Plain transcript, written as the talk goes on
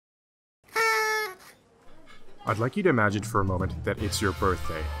I'd like you to imagine for a moment that it's your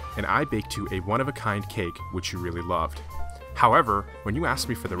birthday, and I baked you a one-of-a-kind cake which you really loved. However, when you asked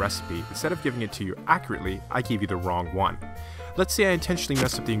me for the recipe, instead of giving it to you accurately, I gave you the wrong one. Let's say I intentionally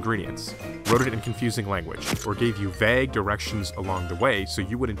messed up the ingredients, wrote it in confusing language, or gave you vague directions along the way so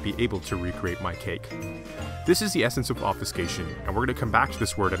you wouldn't be able to recreate my cake. This is the essence of obfuscation, and we're going to come back to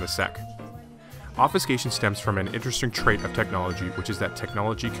this word in a sec. Obfuscation stems from an interesting trait of technology, which is that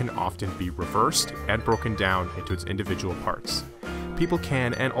technology can often be reversed and broken down into its individual parts. People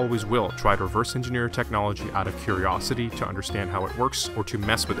can and always will try to reverse engineer technology out of curiosity to understand how it works or to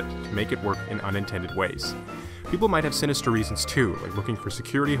mess with it to make it work in unintended ways. People might have sinister reasons too, like looking for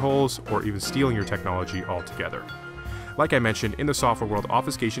security holes or even stealing your technology altogether. Like I mentioned, in the software world,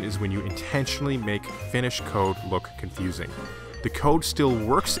 obfuscation is when you intentionally make finished code look confusing. The code still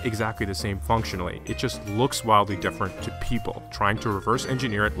works exactly the same functionally, it just looks wildly different to people trying to reverse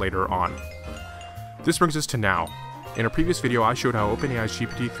engineer it later on. This brings us to now. In a previous video, I showed how OpenAI's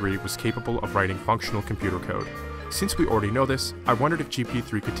GPT-3 was capable of writing functional computer code. Since we already know this, I wondered if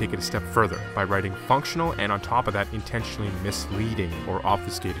GPT-3 could take it a step further by writing functional and on top of that intentionally misleading or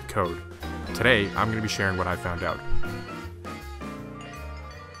obfuscated code. Today, I'm going to be sharing what I found out.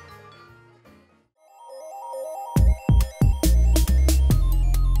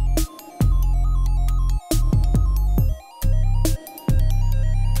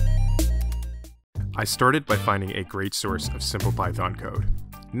 I started by finding a great source of simple Python code.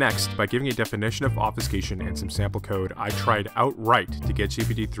 Next, by giving a definition of obfuscation and some sample code, I tried outright to get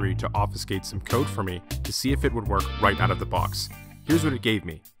GPT-3 to obfuscate some code for me to see if it would work right out of the box. Here's what it gave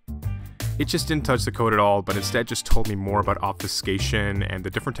me. It just didn't touch the code at all, but instead just told me more about obfuscation and the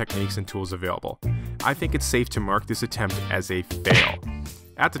different techniques and tools available. I think it's safe to mark this attempt as a fail.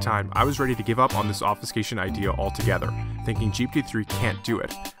 At the time, I was ready to give up on this obfuscation idea altogether, thinking GPT-3 can't do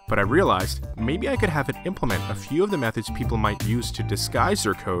it, but I realized maybe I could have it implement a few of the methods people might use to disguise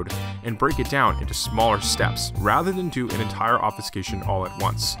their code and break it down into smaller steps, rather than do an entire obfuscation all at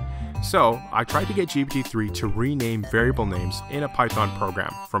once. So, I tried to get GPT-3 to rename variable names in a Python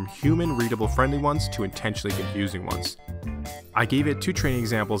program, from human-readable friendly ones to intentionally confusing ones. I gave it 2 training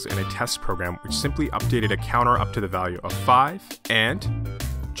examples in a test program which simply updated a counter up to the value of 5, and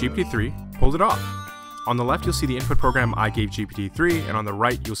GPT-3 pulled it off. On the left you'll see the input program I gave GPT-3, and on the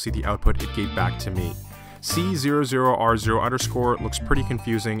right you'll see the output it gave back to me. C00R0_ looks pretty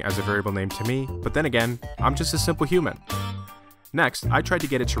confusing as a variable name to me, but then again, I'm just a simple human. Next, I tried to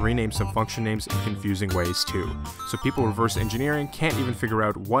get it to rename some function names in confusing ways too, so people reverse engineering can't even figure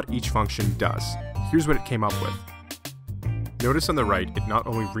out what each function does. Here's what it came up with. Notice on the right, it not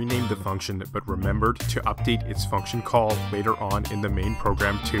only renamed the function, but remembered to update its function call later on in the main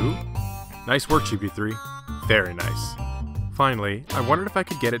program too. Nice work, GPT-3. Very nice. Finally, I wondered if I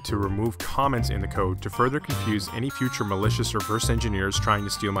could get it to remove comments in the code to further confuse any future malicious reverse engineers trying to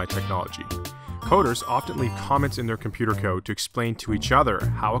steal my technology. Coders often leave comments in their computer code to explain to each other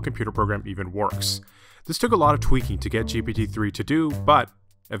how a computer program even works. This took a lot of tweaking to get GPT-3 to do, but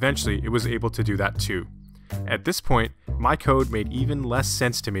eventually it was able to do that too. At this point, my code made even less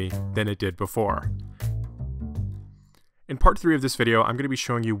sense to me than it did before. In part 3 of this video, I'm going to be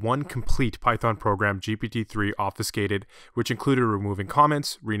showing you one complete Python program GPT-3 obfuscated, which included removing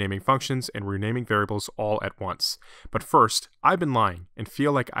comments, renaming functions, and renaming variables all at once. But first, I've been lying and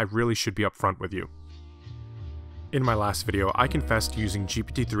feel like I really should be upfront with you. In my last video, I confessed using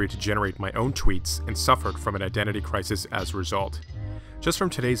GPT-3 to generate my own tweets and suffered from an identity crisis as a result. Just from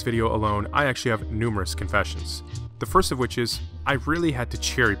today's video alone, I actually have numerous confessions. The first of which is, I really had to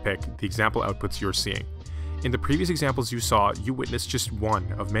cherry pick the example outputs you're seeing. In the previous examples you saw, you witnessed just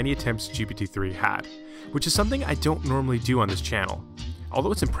one of many attempts GPT-3 had, which is something I don't normally do on this channel.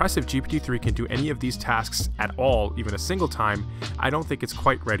 Although it's impressive GPT-3 can do any of these tasks at all, even a single time, I don't think it's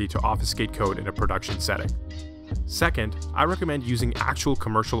quite ready to obfuscate code in a production setting. Second, I recommend using actual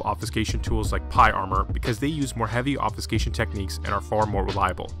commercial obfuscation tools like PyArmor because they use more heavy obfuscation techniques and are far more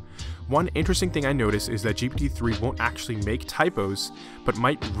reliable. One interesting thing I noticed is that GPT-3 won't actually make typos, but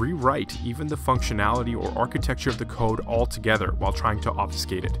might rewrite even the functionality or architecture of the code altogether while trying to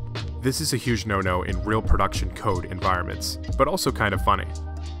obfuscate it. This is a huge no-no in real production code environments, but also kind of funny.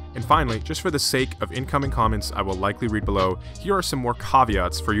 And finally, just for the sake of incoming comments I will likely read below, here are some more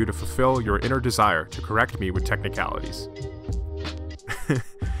caveats for you to fulfill your inner desire to correct me with technicalities.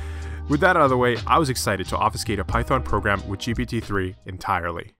 With that out of the way, I was excited to obfuscate a Python program with GPT-3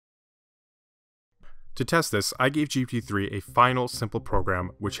 entirely. To test this, I gave GPT-3 a final simple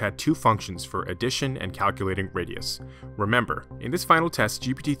program which had two functions for addition and calculating radius. Remember, in this final test,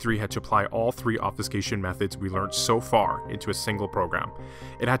 GPT-3 had to apply all three obfuscation methods we learned so far into a single program.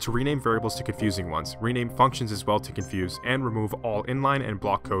 It had to rename variables to confusing ones, rename functions as well to confuse, and remove all inline and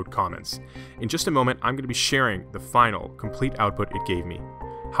block code comments. In just a moment, I'm going to be sharing the final, complete output it gave me.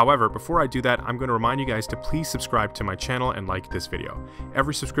 However, before I do that, I'm going to remind you guys to please subscribe to my channel and like this video.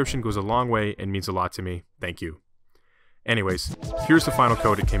 Every subscription goes a long way and means a lot to me. Thank you. Anyways, here's the final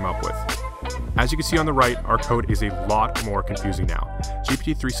code it came up with. As you can see on the right, our code is a lot more confusing now.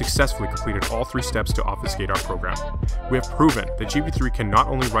 GPT-3 successfully completed all three steps to obfuscate our program. We have proven that GPT-3 can not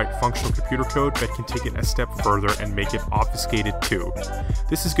only write functional computer code, but can take it a step further and make it obfuscated too.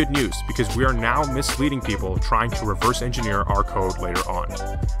 This is good news because we are now misleading people trying to reverse engineer our code later on.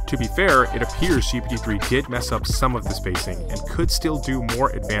 To be fair, it appears GPT-3 did mess up some of the spacing and could still do more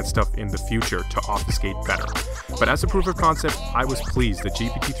advanced stuff in the future to obfuscate better. But as a proof of concept, I was pleased that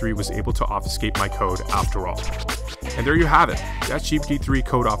GPT-3 was able to obfuscate my code after all. And there you have it, that's GPT-3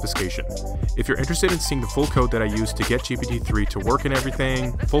 code obfuscation. If you're interested in seeing the full code that I used to get GPT-3 to work and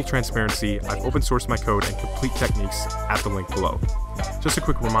everything, full transparency, I've open sourced my code and complete techniques at the link below. Just a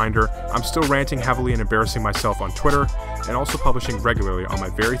quick reminder, I'm still ranting heavily and embarrassing myself on Twitter, and also publishing regularly on my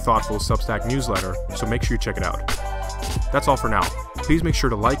very thoughtful Substack newsletter, so make sure you check it out. That's all for now. Please make sure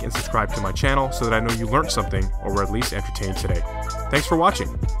to like and subscribe to my channel so that I know you learned something or were at least entertained today. Thanks for watching.